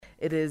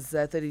It is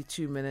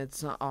 32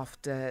 minutes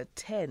after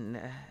 10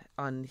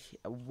 on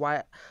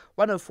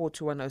 104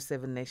 to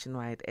 107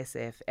 nationwide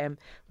SAFM.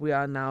 We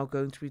are now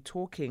going to be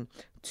talking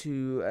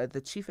to the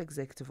Chief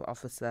Executive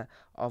Officer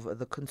of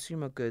the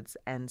Consumer Goods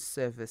and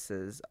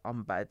Services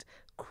Ombud,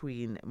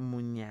 Queen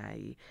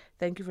Munyai.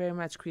 Thank you very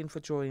much, Queen, for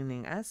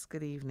joining us.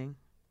 Good evening.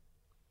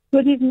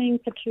 Good evening,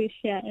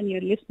 Patricia and your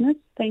listeners.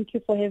 Thank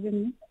you for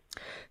having me.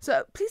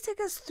 So please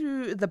take us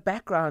through the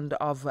background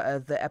of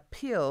the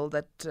appeal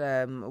that,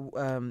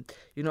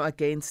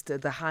 against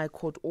the High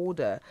Court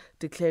order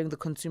declaring the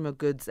Consumer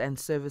Goods and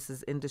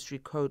Services Industry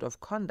Code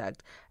of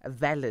Conduct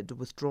valid,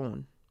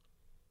 withdrawn.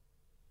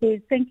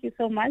 Thank you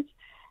so much.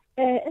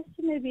 As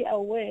you may be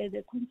aware,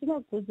 the Consumer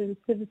Goods and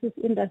Services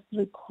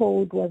Industry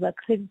Code was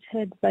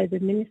accredited by the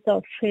Minister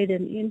of Trade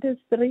and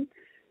Industry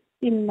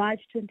in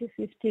March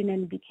 2015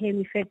 and became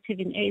effective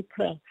in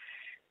April.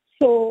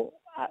 So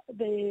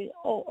the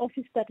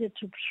office started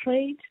to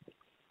trade,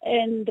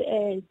 and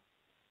in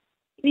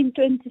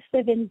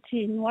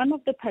 2017, one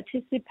of the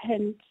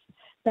participants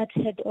that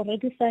had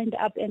already signed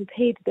up and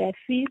paid their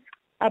fees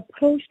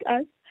approached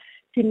us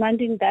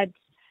demanding that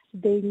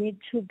they need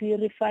to be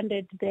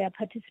refunded their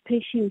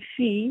participation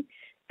fee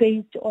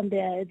based on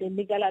the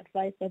legal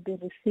advice that they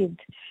received.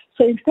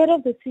 So instead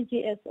of the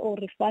CGSO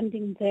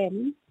refunding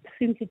them,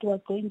 since it was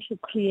going to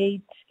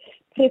create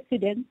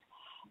precedent,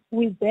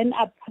 we then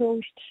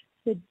approached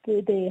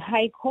the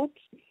High Court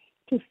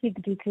to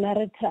seek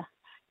declarator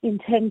in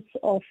terms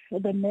of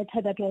the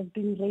matter that was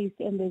being raised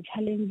and the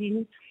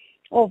challenging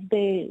of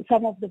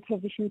some of the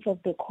provisions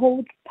of the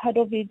code, part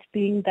of it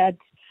being that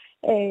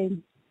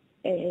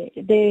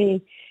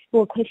they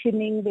were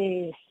questioning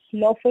the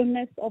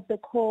lawfulness of the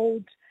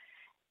code.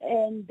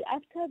 And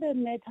after the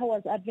matter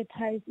was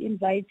advertised,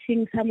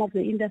 inviting some of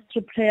the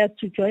industry players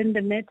to join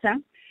the matter,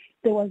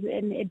 there was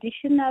an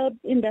additional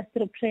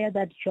industry player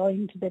that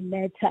joined the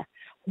matter,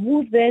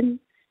 who then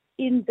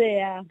in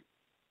their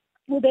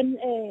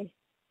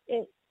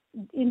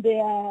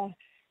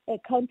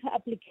counter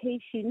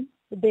application,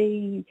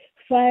 they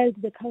filed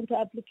the counter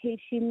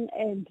application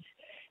and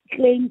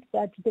claimed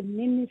that the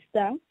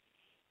Minister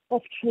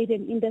of Trade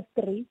and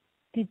Industry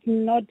did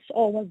not,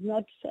 or was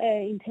not,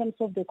 in terms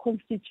of the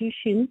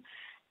Constitution,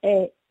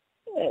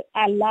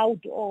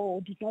 allowed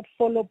or did not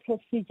follow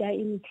procedure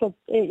in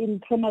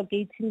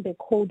promulgating the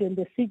code and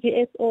the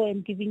CGSO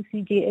and giving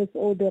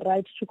CGSO the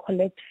right to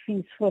collect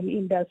fees from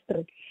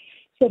industry.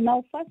 So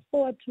now fast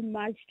forward to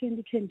March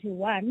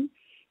 2021,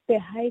 the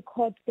High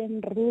Court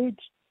then ruled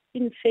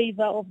in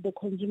favor of the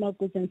Consumer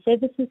Goods and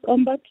Services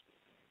Ombud,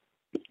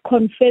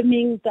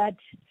 confirming that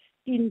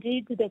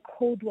indeed the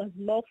code was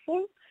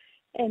lawful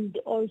and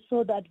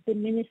also that the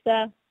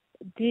minister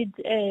did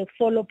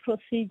follow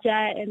procedure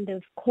and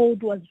the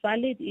code was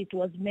valid. It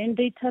was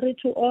mandatory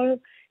to all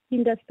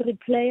industry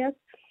players,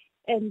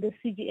 and the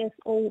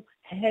CGSO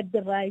had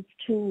the right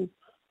to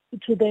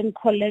then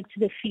collect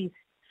the fees.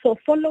 So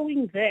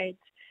following that,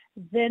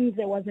 then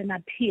there was an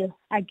appeal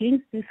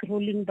against this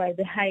ruling by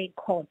the High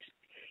Court,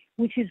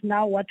 which is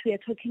now what we are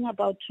talking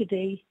about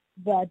today,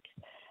 that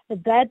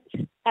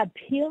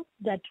appeal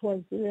that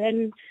was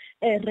then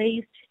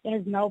raised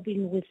has now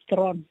been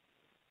withdrawn.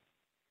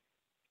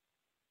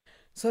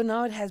 So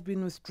now it has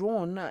been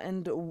withdrawn,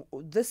 and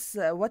this,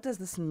 what does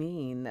this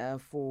mean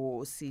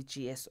for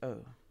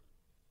CGSO?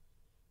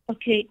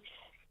 Okay.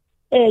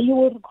 You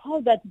will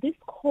recall that this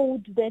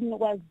code then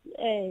was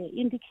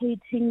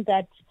indicating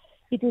that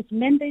it is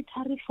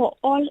mandatory for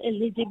all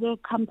eligible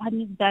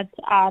companies that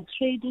are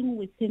trading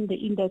within the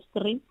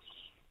industry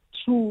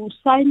to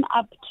sign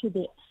up to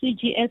the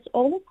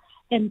CGSO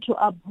and to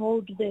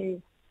uphold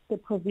the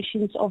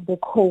provisions of the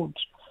code.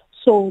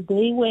 So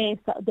they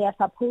are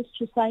supposed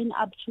to sign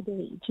up to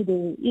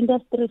the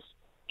industry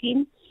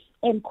scheme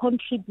and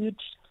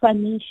contribute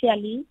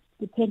financially,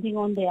 depending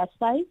on their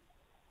size,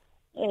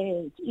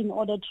 in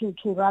order to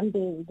run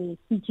the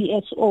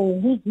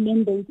CGSO, whose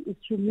mandate is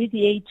to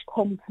mediate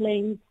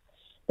complaints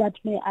that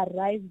may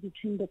arise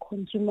between the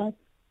consumers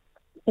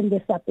and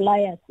the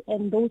suppliers.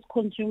 And those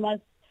consumers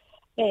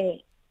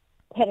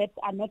perhaps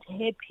are not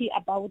happy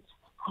about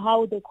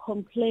how the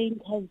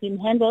complaint has been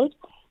handled,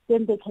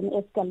 then they can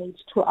escalate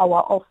to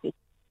our office.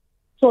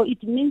 So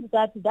it means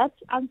that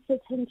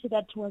uncertainty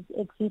that was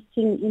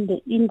existing in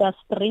the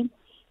industry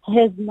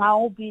has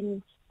now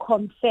been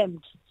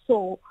confirmed.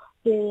 So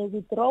the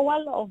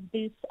withdrawal of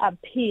this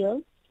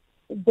appeal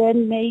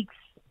then makes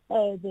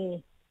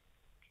the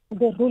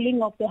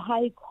ruling of the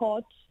High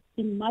Court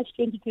in March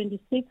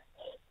 2026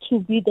 to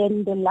be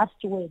then the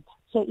last word.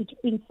 So it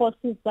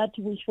enforces that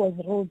which was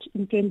ruled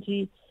in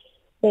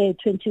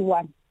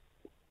 2021.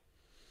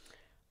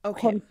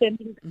 Okay.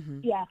 Confirming,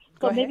 yeah.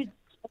 So maybe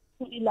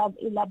to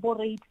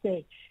elaborate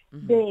there,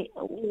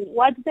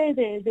 what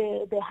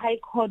the High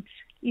Court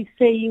is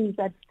saying is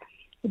that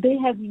they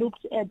have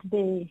looked at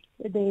the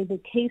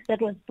case that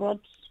was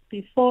brought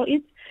before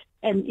it,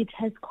 and it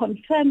has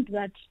confirmed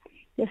that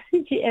the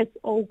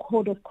CGSO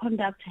Code of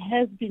Conduct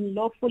has been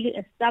lawfully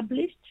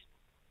established,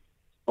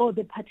 or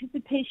the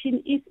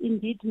participation is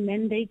indeed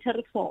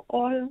mandatory for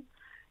all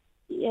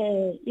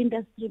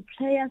industry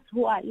players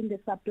who are in the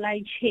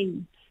supply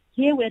chain.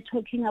 Here we're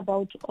talking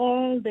about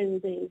all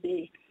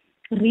the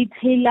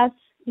retailers,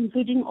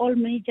 including all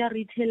major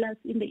retailers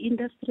in the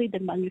industry, the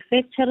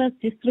manufacturers,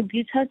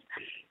 distributors,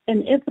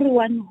 and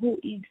everyone who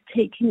is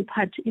taking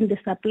part in the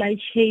supply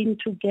chain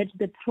to get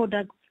the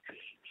products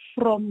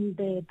from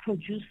the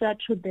producer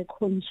to the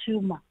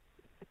consumer.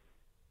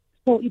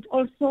 So it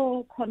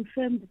also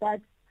confirmed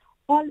that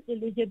all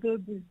eligible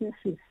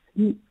businesses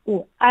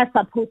are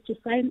supposed to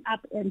sign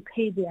up and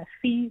pay their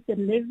fees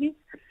and levies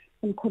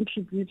and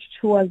contribute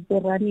towards the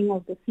running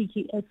of the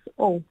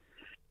CGSO.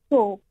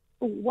 So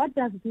what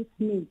does this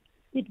mean?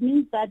 It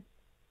means that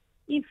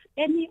if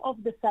any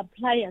of the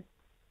suppliers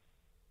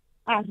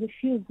are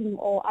refusing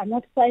or are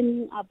not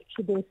signing up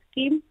to the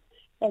scheme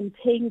and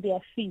paying their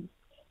fees,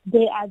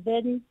 they are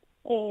then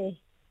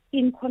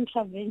in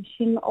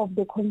contravention of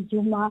the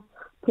Consumer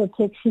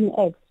Protection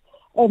Act.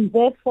 And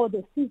therefore,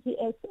 the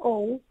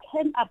CGSO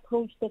can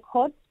approach the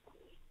court,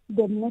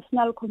 the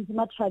National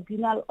Consumer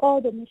Tribunal,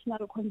 or the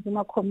National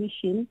Consumer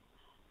Commission,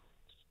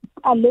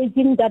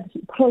 alleging that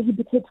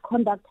prohibited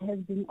conduct has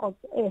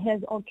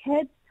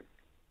occurred,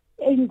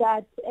 in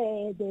that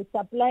the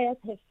suppliers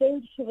have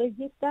failed to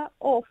register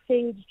or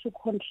failed to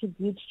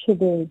contribute to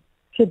the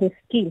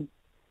scheme.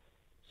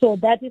 So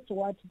that is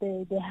what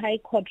the High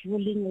Court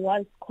ruling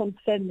was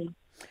confirming.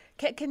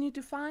 Can you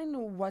define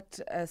what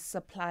a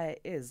supplier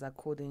is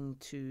according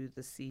to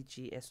the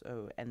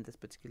CGSO and this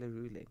particular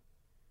ruling?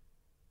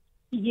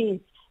 Yes.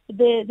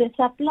 The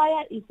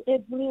supplier is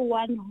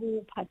everyone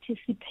who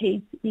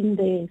participates in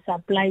the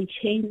supply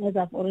chain, as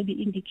I've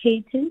already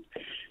indicated,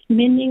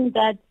 meaning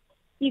that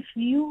if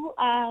you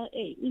are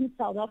in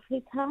South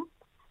Africa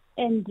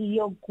and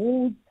your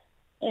goods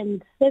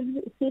and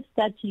services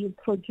that you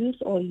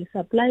produce or you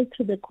supply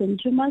to the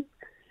consumers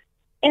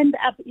end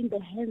up in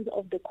the hands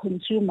of the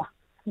consumer,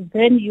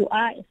 then you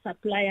are a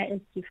supplier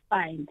as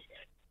defined.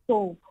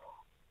 So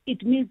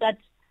it means that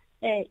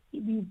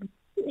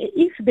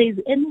if there's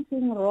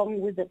anything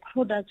wrong with the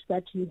product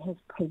that you have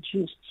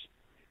produced,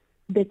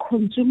 the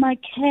consumer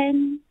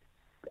can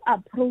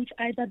approach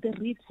either the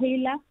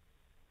retailer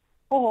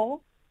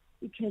or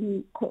it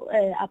can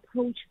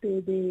approach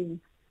the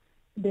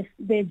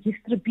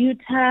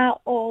distributor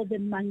or the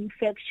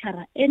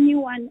manufacturer,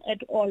 anyone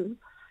at all,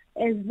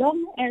 as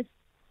long as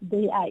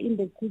they are in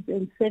the goods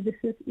and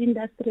services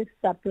industry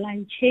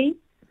supply chain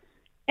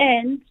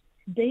and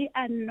they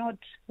are not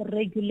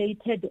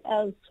regulated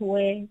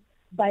elsewhere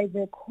by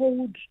the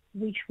code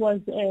which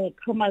was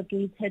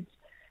promulgated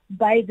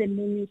by the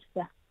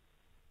minister.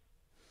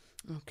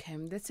 Okay,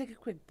 let's take a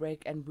quick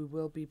break and we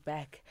will be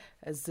back.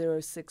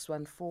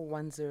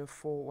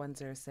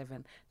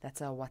 0614104107.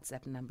 That's our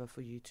WhatsApp number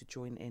for you to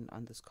join in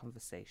on this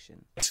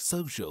conversation.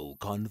 Social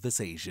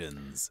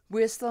Conversations.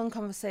 We're still in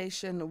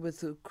conversation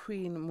with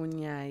Queen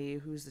Munyai,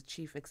 who's the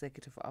Chief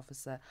Executive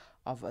Officer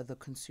of the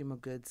Consumer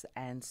Goods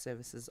and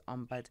Services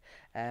Ombud.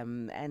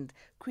 And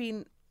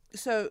Queen,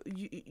 so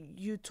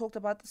you talked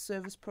about the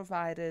service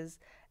providers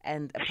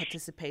and a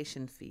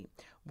participation fee.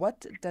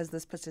 What does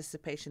this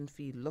participation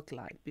fee look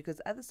like?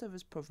 Because other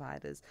service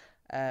providers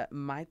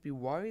might be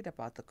worried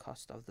about the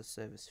cost of the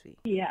service fee.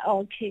 Yeah,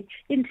 okay.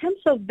 In terms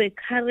of the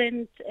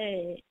current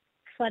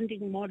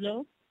funding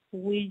model,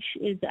 which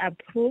is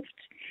approved,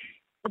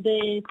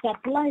 the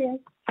suppliers,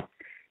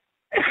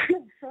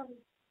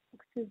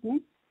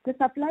 the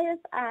suppliers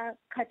are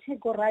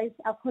categorized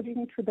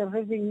according to the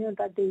revenue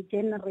that they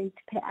generate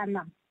per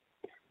annum.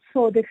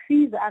 So the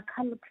fees are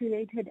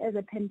calculated as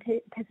a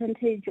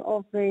percentage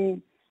of the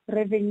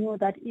revenue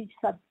that each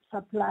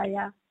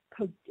supplier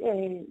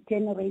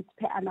generates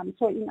per annum.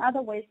 So in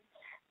other words,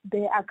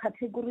 there are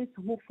categories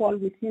who fall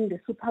within the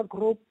super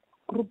group,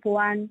 group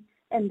 1,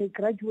 and they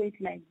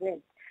graduate like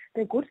that.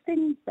 The good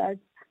thing is that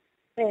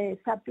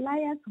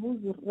suppliers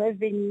whose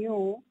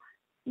revenue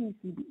is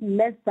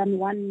less than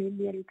 1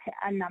 million per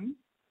annum,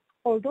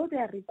 although they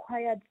are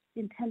required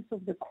in terms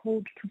of the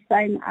code to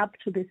sign up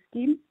to the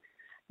scheme,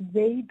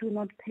 they do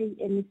not pay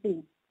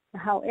anything.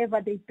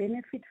 However, they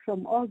benefit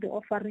from all the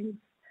offerings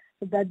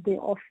that the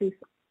office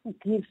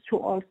gives to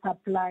all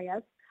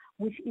suppliers,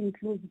 which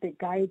includes the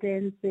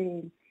guidance,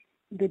 the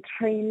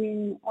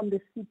training on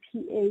the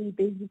CPA,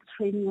 basic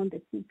training on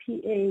the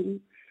CPA,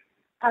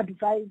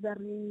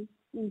 advisory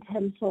in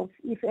terms of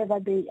if ever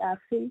they are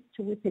faced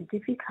with a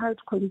difficult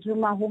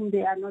consumer whom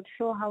they are not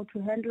sure how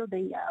to handle,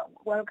 they are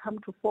welcome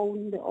to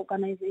phone the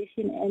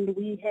organization, and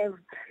we have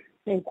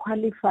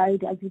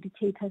qualified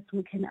adjudicators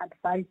who can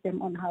advise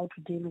them on how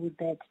to deal with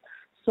that.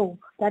 So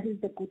that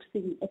is the good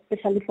thing,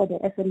 especially for the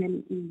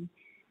SMME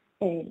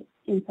in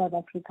South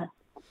Africa.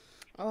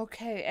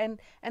 Okay,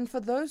 and for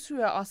those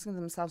who are asking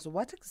themselves,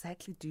 what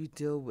exactly do you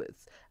deal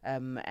with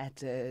at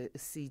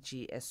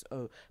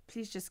CGSO?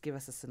 Please just give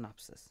us a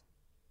synopsis.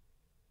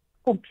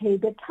 Okay,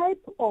 the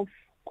type of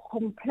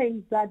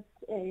complaints that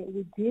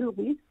we deal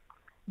with,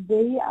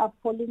 they are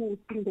falling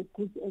within the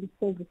goods and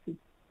services.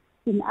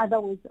 In other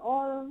words,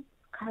 all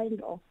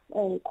kind of,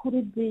 could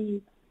it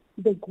be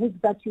the goods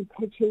that you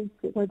purchase,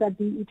 whether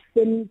be it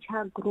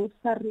furniture,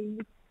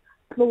 groceries,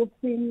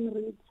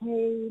 clothing,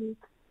 retail,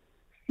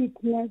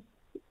 fitness,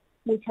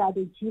 which are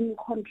the gym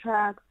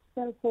contracts,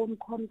 cell phone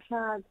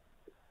contracts,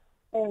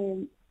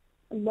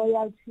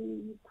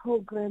 loyalty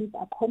programs,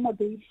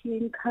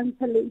 accommodation,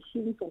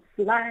 cancellations of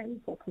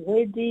flights, of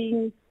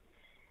weddings,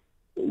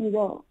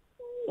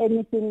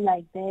 anything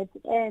like that.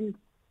 And,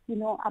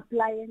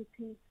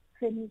 appliances,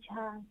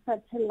 furniture,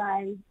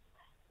 satellites,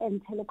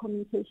 and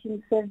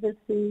telecommunication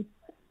services,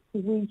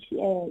 which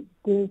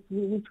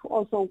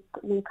also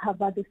will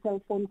cover the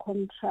cell phone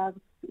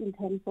contracts in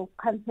terms of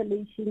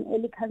cancellation,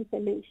 early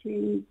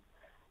cancellation,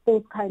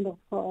 those kind of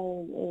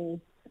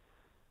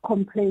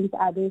complaints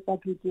are those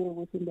that we deal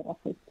with in the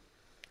office.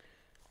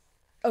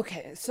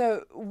 Okay,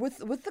 so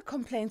with the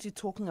complaints you're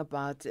talking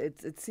about,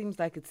 it seems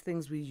like it's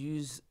things we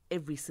use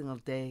every single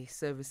day,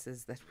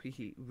 services that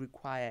we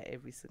require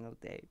every single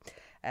day,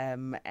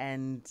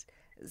 and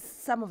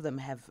some of them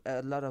have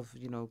a lot of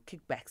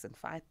kickbacks and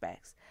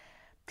fightbacks.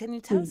 Can you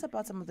tell us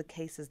about some of the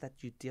cases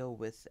that you deal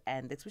with,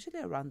 and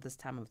especially around this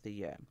time of the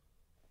year?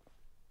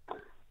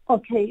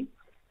 Okay.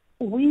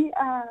 What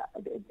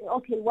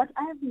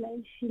I have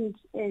mentioned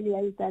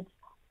earlier is that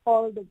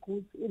all the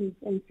goods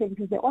and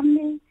services, the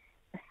only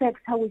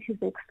sector which is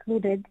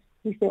excluded,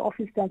 which the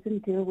office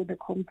doesn't deal with the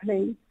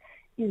complaints,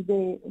 is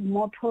the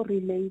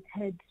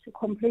motor-related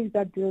complaints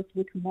that deals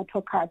with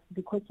motor cars,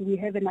 because we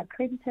have an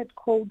accredited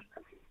code,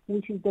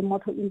 which is the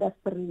Motor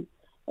Industry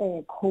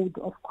Code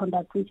of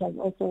Conduct, which is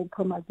also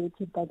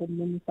promulgated by the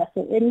minister.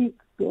 So any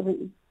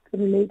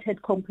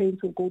related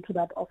complaints will go to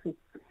that office.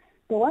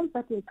 The ones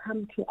that will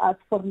come to us,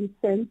 for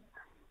instance,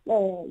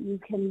 you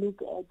can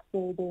look at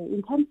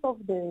in terms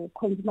of the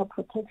Consumer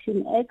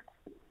Protection Act,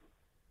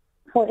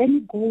 for any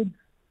goods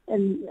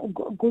and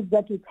goods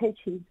that you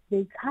purchase,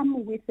 they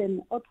come with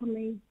an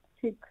automatic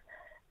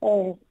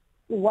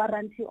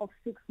warranty of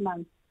 6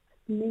 months,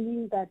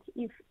 meaning that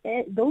if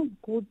those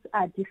goods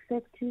are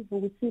defective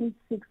within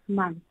 6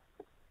 months,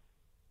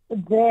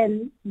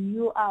 then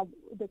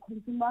the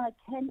consumer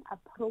can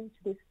approach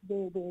the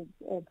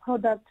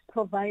product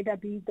provider,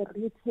 be the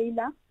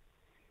retailer,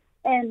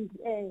 and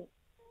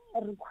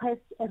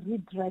request a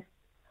redress,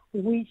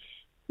 which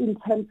in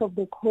terms of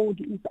the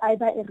code is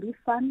either a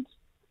refund,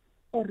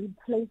 a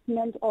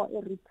replacement, or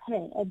a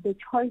repair at the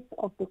choice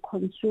of the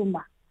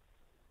consumer.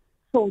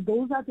 So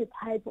those are the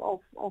type of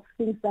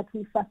things that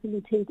we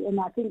facilitate, and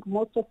I think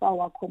most of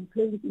our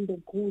complaints in the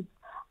goods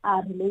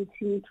are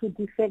relating to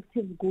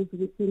defective goods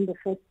within the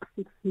first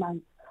 6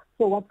 months.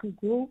 So what we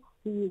do,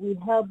 we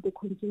help the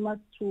consumers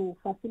to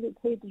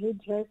facilitate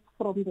redress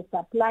from the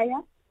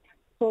supplier,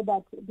 so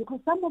that,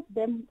 because some of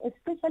them,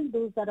 especially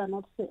those that are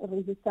not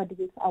registered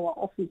with our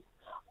office,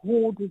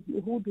 who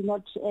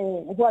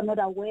are not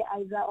aware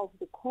either of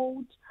the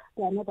code,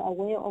 they are not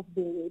aware of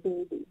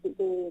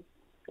the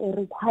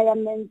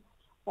requirements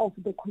of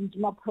the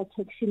Consumer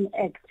Protection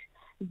Act,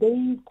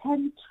 they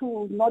tend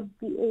to not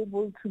be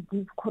able to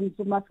give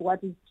consumers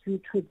what is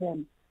due to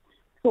them.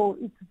 So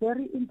it's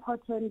very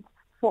important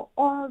for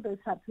all the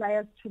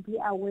suppliers to be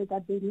aware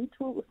that they need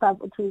to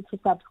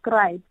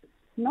subscribe,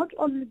 not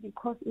only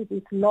because it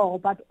is law,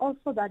 but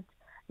also that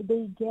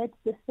they get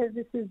the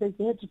services, they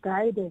get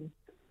guidance,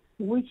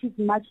 which is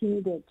much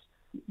needed,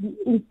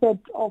 instead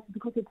of,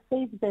 because it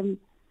saves them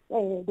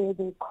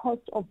the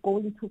cost of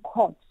going to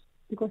court.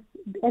 Because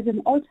as an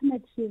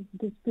alternative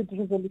dispute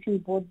resolution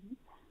body,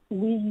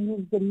 we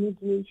use the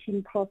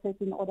mediation process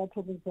in order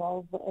to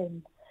resolve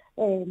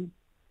and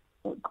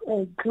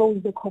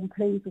close the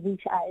complaints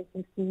which are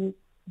existing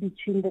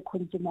between the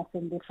consumers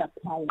and the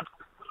suppliers.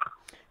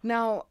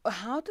 Now,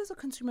 how does a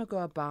consumer go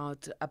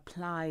about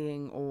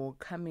applying or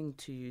coming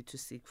to you to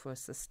seek for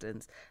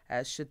assistance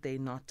should they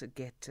not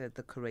get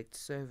the correct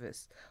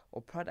service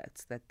or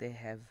products that they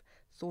have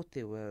thought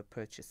they were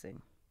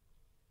purchasing?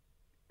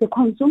 The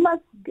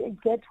consumers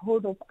get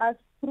hold of us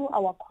through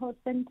our call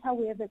center.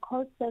 We have a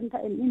call center,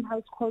 an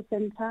in-house call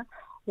center,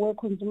 where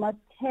consumers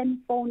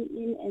can phone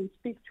in and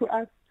speak to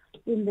us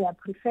in their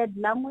preferred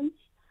language.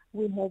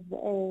 We have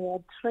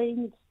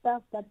trained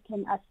staff that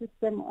can assist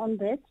them on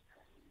that.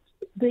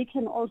 They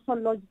can also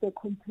lodge their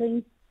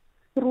complaints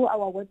through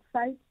our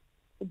website.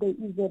 There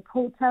is a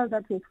portal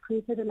that was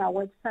created on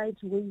our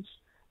website, which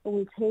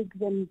will take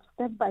them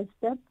step by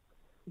step,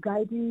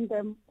 guiding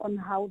them on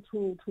how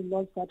to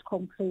lodge that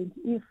complaint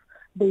if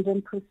they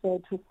don't prefer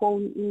to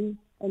phone in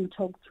and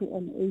talk to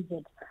an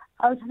agent.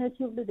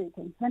 Alternatively, they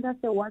can send us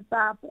a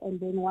WhatsApp, and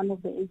then one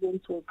of the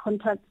agents will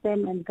contact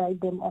them and guide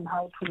them on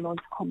how to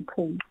lodge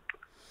complaints.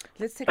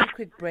 Let's take a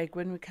quick break.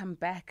 When we come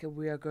back,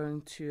 we are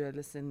going to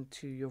listen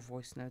to your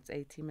voice notes.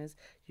 A-teamers,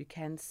 you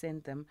can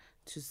send them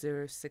to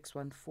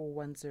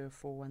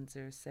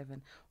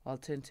 0614104107,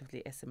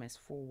 alternatively SMS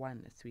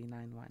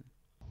 41391.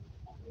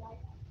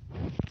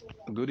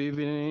 Good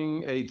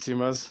evening,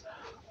 A-teamers.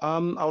 I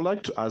would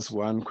like to ask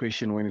one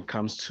question when it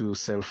comes to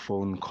cell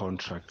phone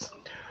contracts.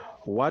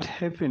 What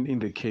happened in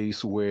the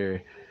case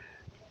where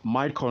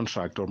my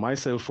contract or my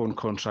cell phone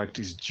contract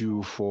is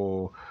due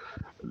for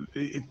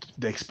the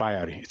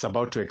expiry? It's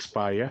about to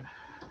expire,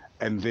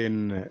 and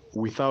then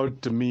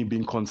without me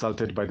being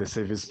consulted by the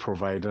service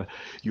provider,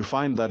 you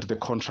find that the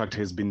contract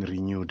has been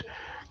renewed.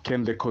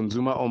 Can the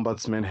consumer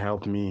ombudsman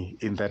help me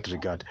in that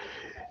regard?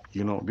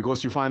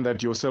 Because you find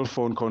that your cell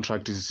phone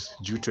contract is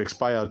due to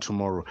expire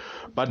tomorrow,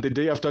 but the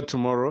day after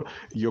tomorrow,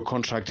 your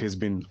contract has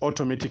been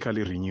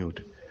automatically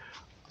renewed.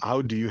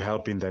 How do you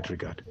help in that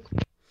regard?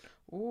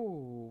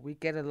 Oh, we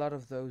get a lot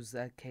of those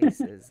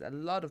cases. A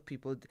lot of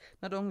people,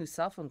 not only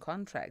cell phone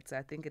contracts,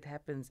 I think it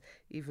happens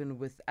even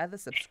with other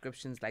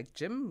subscriptions like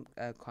gym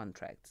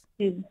contracts.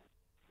 Yes.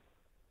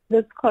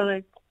 That's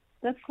correct.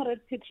 That's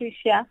correct,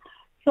 Patricia.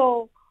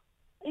 So,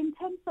 in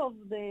terms of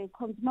the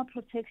Consumer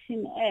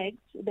Protection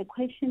Act, the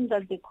question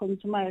that the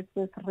consumer has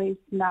just raised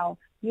now,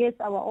 yes,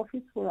 our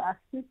office will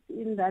assist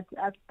in that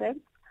aspect.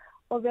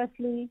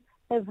 Obviously,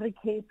 every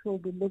case will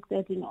be looked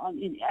at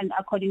and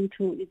according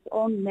to its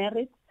own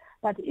merits.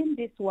 But in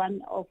this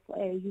one of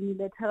a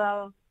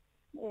unilateral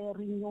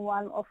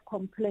renewal of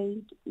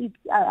complaint,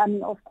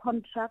 of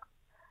contracts,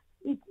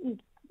 it is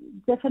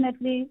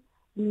definitely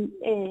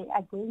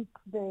against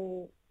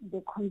the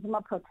Consumer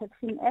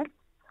Protection Act.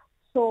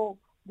 So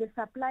the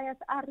suppliers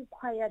are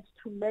required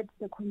to let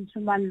the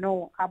consumer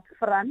know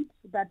upfront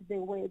that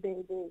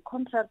the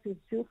contract is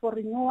due for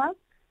renewal.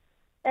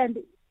 And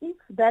if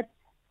that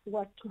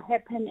was to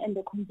happen and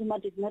the consumer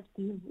did not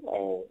give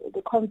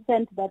the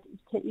consent that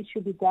it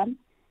should be done,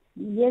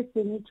 yes,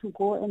 they need to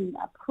go and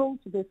approach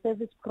the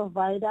service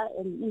provider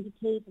and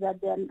indicate that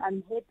they are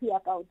unhappy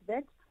about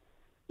that.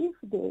 If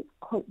the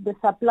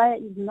supplier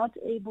is not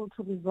able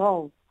to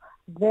resolve,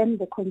 then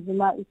the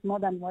consumer is more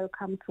than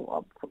welcome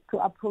to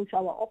approach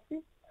our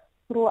office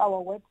through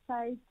our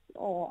website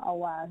or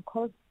our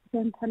call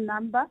center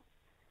number,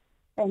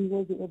 and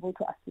we'll be able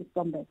to assist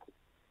on that.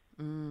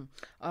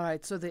 All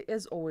right, so there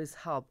is always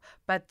help.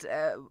 But,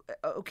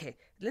 okay,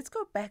 let's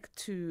go back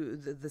to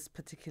this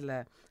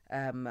particular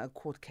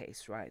court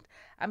case, right?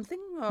 I'm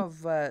thinking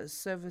of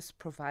service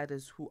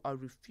providers who are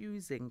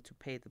refusing to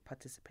pay the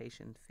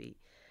participation fee.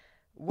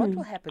 What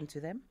will happen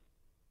to them?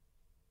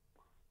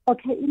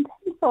 Okay, in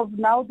terms of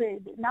now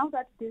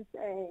that this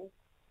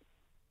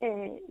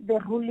the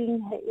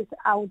ruling is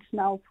out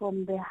now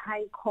from the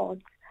High Court,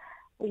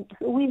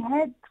 we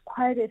had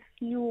quite a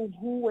few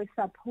who were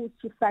supposed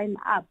to sign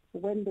up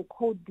when the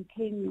code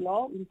became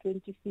law in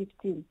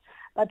 2015.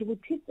 But we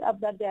picked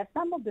up that there are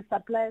some of the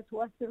suppliers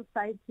who are still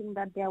citing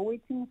that they are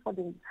waiting for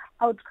the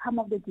outcome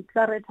of the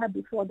declarator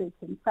before they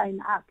can sign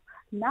up.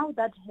 Now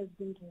that has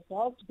been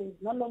resolved, there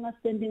is no longer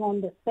standing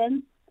on the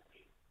fence.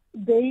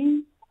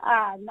 They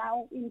are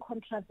now in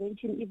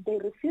contravention. If they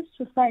refuse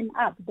to sign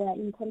up, they are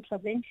in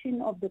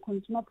contravention of the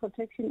Consumer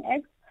Protection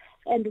Act,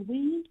 and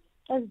we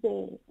as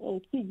the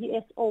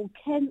CGSO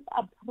can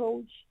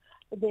approach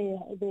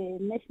the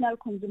National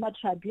Consumer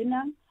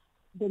Tribunal,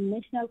 the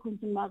National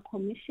Consumer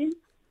Commission,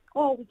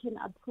 or we can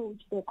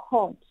approach the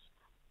court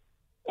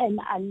and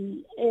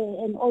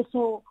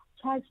also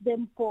charge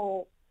them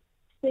for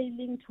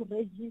failing to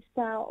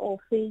register or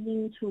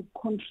failing to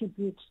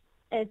contribute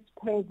as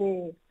per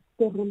the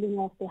ruling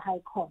of the High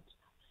Court.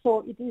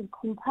 So it is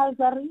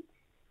compulsory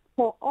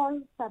for all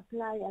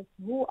suppliers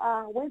who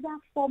are, whether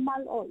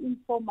formal or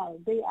informal,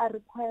 they are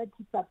required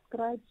to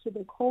subscribe to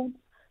the code,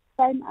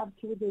 sign up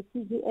to the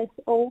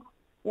CGSO,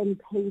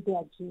 and pay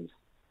their dues.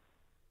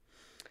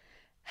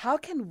 How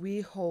can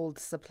we hold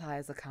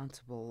suppliers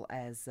accountable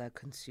as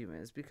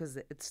consumers? Because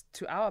it's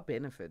to our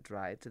benefit,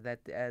 right,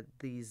 that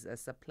these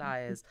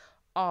suppliers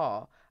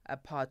are a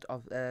part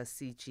of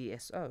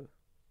CGSO.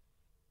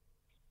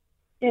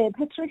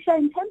 Patricia,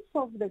 in terms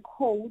of the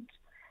code,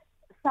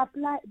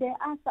 there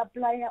are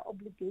supplier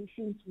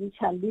obligations which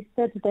are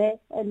listed there,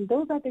 and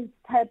those are the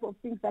type of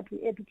things that we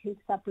educate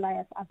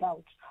suppliers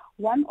about.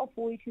 One of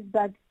which is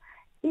that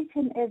each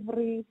and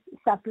every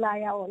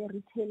supplier or a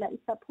retailer is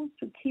supposed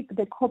to keep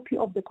the copy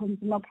of the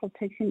Consumer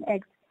Protection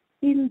Act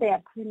in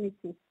their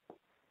premises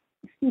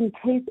in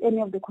case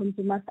any of the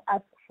consumers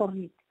ask for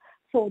it.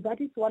 So that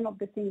is one of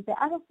the things. The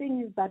other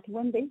thing is that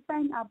when they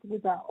sign up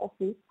with our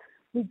office,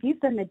 we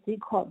give them a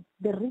decal.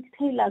 The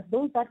retailers,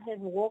 those that have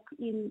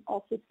walk-in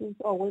offices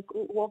or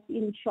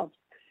walk-in shops,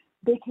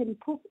 they can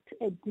put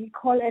a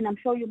decal, and I'm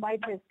sure you might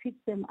have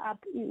picked them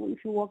up if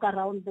you walk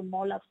around the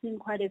mall. I've seen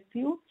quite a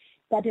few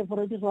that have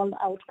already rolled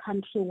out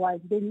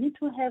countrywide. They need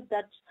to have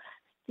that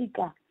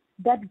sticker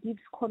that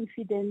gives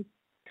confidence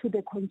to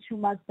the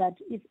consumers that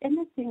if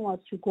anything was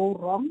to go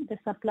wrong, the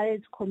supplier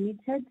is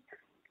committed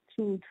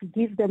to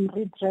give them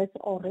redress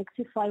or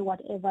rectify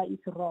whatever is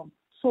wrong.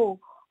 So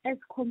as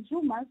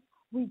consumers,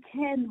 we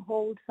can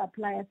hold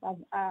suppliers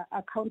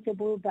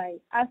accountable by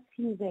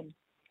asking them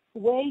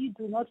where you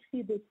do not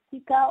see the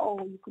sticker or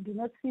you do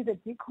not see the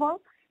decal.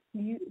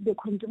 The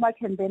consumer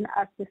can then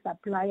ask the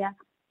supplier,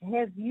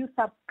 have you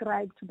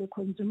subscribed to the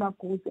Consumer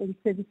Goods and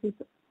Services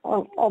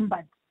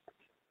Ombud?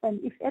 And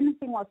if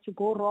anything was to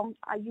go wrong,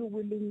 are you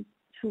willing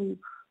to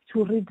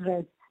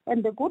redress?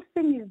 And the good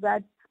thing is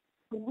that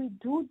we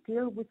do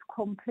deal with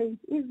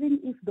complaints even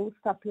if those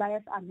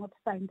suppliers are not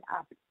signed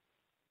up.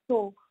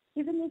 So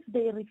even if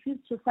they refuse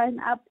to sign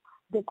up,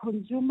 the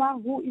consumer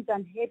who is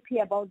unhappy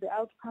about the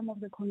outcome of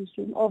the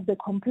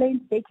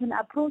complaint, they can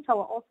approach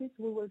our office.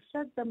 We will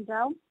shut them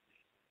down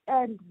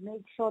and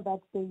make sure that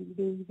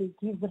they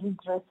give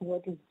redress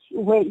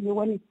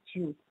when it's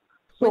due.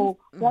 So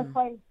that's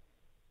why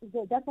we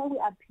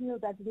appeal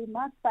that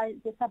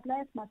the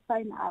suppliers must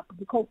sign up,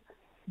 because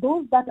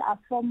those that are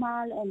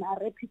formal and are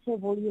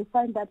reputable, you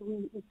find that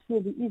it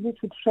will be easy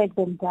to track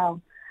them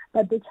down.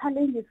 But the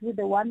challenge is with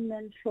the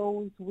one-man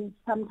shows, which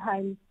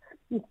sometimes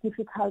it's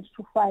difficult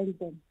to find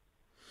them.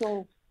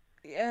 So,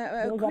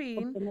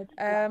 Queen,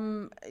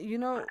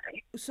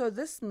 so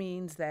this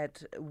means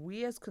that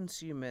we as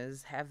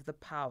consumers have the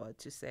power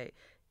to say,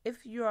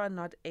 if you are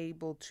not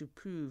able to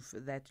prove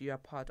that you are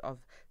part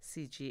of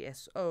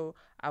CGSO,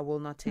 I will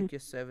not take your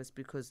service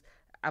because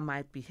I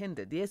might be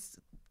hindered. Yes,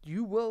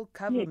 you will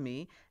cover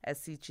me as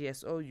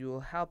CGSO, you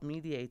will help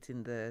mediate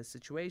in the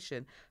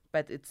situation,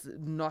 but it's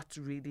not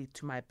really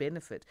to my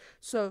benefit.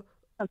 So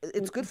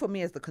it's good for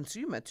me as the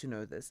consumer to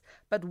know this,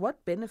 but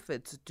what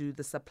benefits do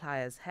the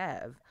suppliers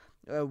have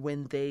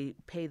when they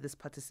pay this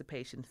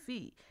participation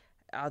fee?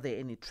 Are there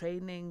any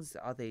trainings?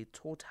 Are they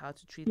taught how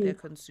to treat their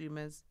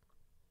consumers?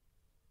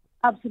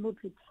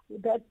 Absolutely.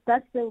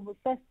 That's the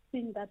first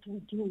thing that we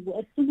do.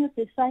 As soon as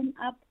they sign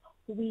up,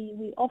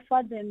 we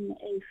offer them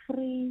a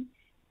free,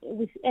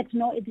 at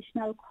no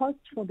additional cost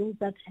for those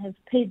that have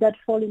paid, that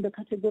fall in the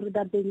category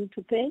that they need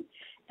to pay.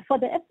 For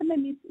the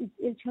SMMEs,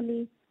 it's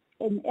actually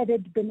an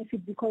added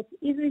benefit, because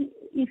even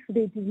if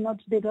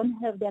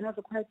they're not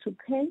required to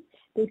pay,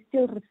 they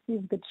still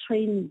receive the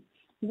training,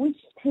 which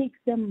takes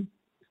them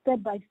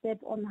step by step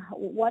on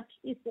what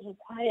is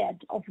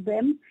required of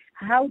them,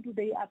 how do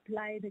they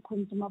apply the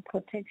Consumer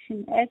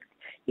Protection Act.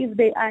 If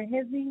they are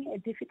having a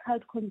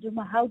difficult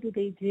consumer, how do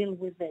they deal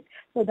with it?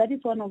 So that is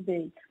one of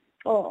the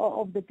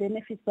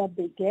benefits that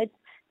they get.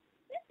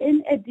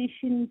 In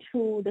addition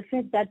to the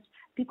fact that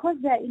because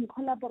they are in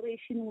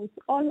collaboration with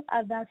all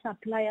other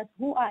suppliers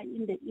who are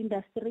in the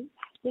industry,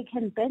 they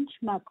can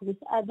benchmark with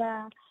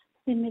other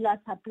similar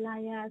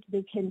suppliers.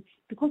 They can,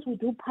 because we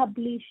do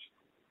publish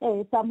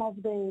some of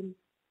the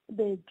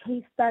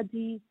case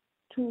studies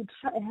to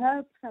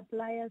help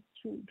suppliers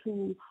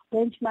to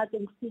benchmark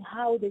and see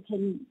how they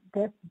can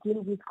best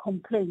deal with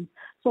complaints.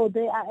 So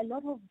there are a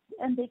lot of,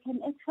 and they can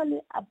actually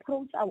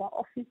approach our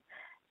office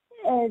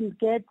and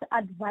get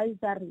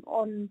advisory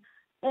on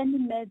any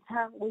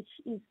matter which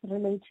is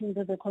relating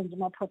to the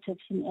Consumer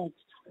Protection Act.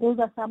 Those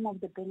are some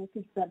of the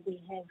benefits that they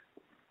have.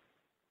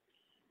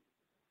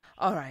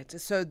 All right,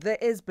 so there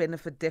is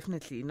benefit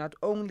definitely, not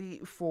only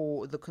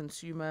for the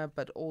consumer,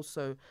 but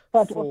also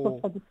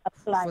for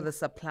the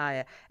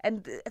supplier.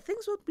 And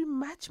things would be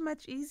much,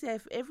 much easier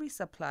if every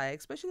supplier,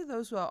 especially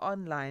those who are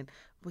online,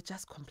 were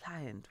just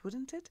compliant,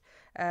 wouldn't it?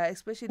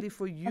 Especially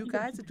for you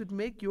guys, it would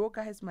make your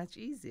guys much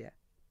easier.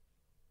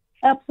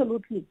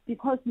 Absolutely,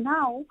 because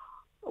now,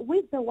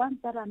 with the ones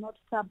that are not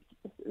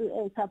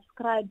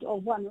subscribed or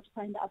who are not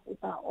signed up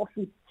with our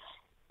office,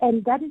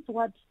 and that is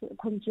what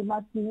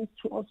consumers need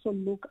to also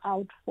look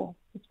out for,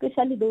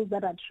 especially those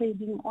that are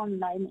trading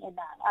online and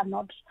are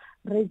not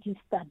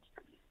registered.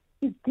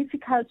 It's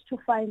difficult to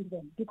find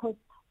them, because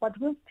what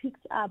we've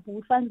picked up,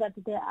 we find that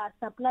there are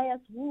suppliers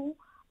who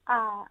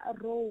are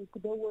rogue.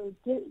 They will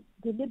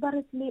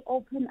deliberately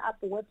open up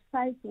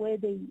websites where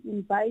they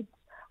invite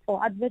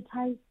or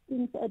advertise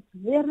things at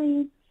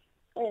very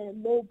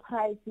low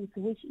prices,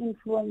 which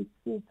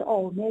influences,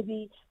 or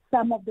maybe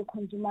some of the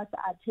consumers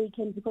are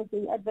taken because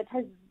they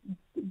advertise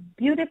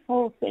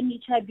beautiful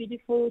furniture,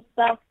 beautiful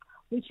stuff,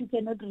 which you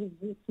cannot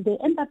resist. They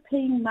end up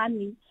paying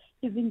money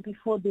even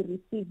before they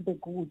receive the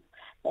goods.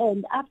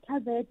 And after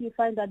that, you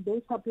find that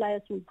those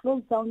suppliers will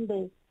close down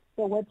the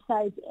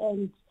website,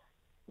 and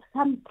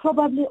some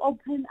probably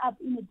open up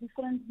in a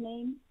different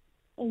name,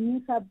 a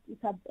new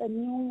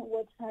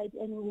website,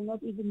 and we will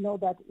not even know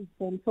that it's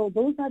them. So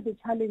those are the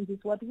challenges.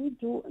 What we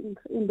do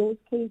in those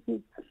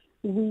cases,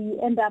 we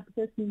end up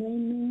just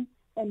naming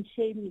and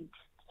shaming,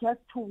 just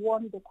to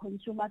warn the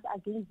consumers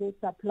against those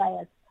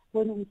suppliers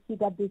when we see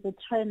that there's a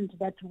trend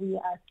that we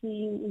are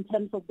seeing in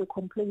terms of the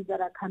complaints that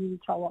are coming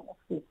to our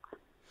office.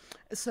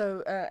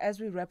 So as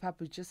we wrap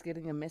up, we're just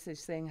getting a message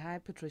saying, "Hi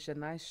Patricia,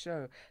 nice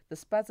show. The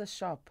Spaza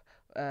shop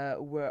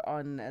were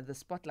on the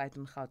spotlight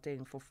in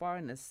Gauteng for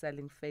foreigners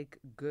selling fake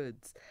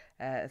goods.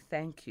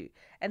 Thank you."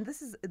 And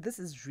this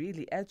is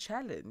really a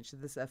challenge.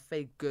 These are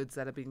fake goods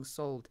that are being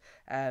sold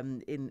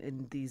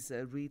in these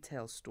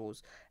retail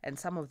stores, and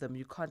some of them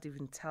you can't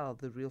even tell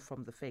the real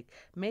from the fake.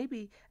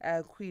 Maybe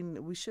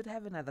Queen, we should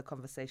have another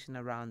conversation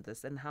around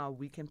this and how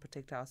we can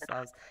protect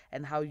ourselves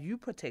and how you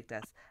protect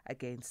us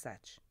against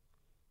such.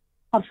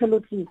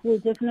 Absolutely. We'll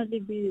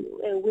definitely be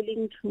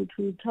willing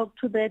to talk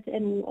to that,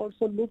 and we'll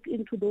also look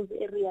into those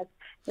areas,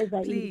 as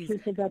I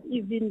indicated, that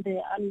even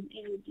the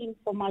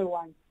informal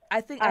ones.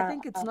 I think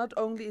it's not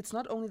only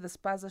the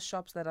spaza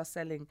shops that are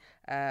selling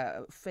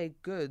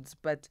fake goods,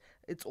 but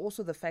it's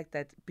also the fact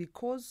that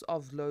because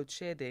of load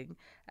shedding,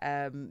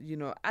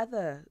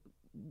 other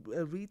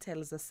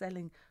retailers are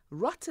selling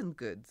rotten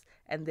goods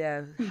and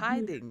they're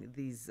hiding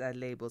these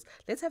labels.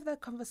 Let's have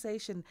that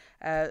conversation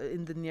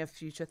in the near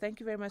future. Thank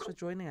you very much for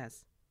joining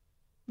us.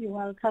 You're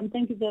welcome.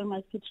 Thank you very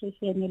much,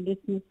 Patricia, and your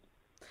listeners.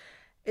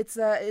 It's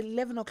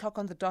 11 o'clock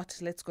on the dot.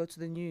 Let's go to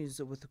the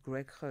news with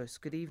Greg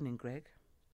Host. Good evening, Greg.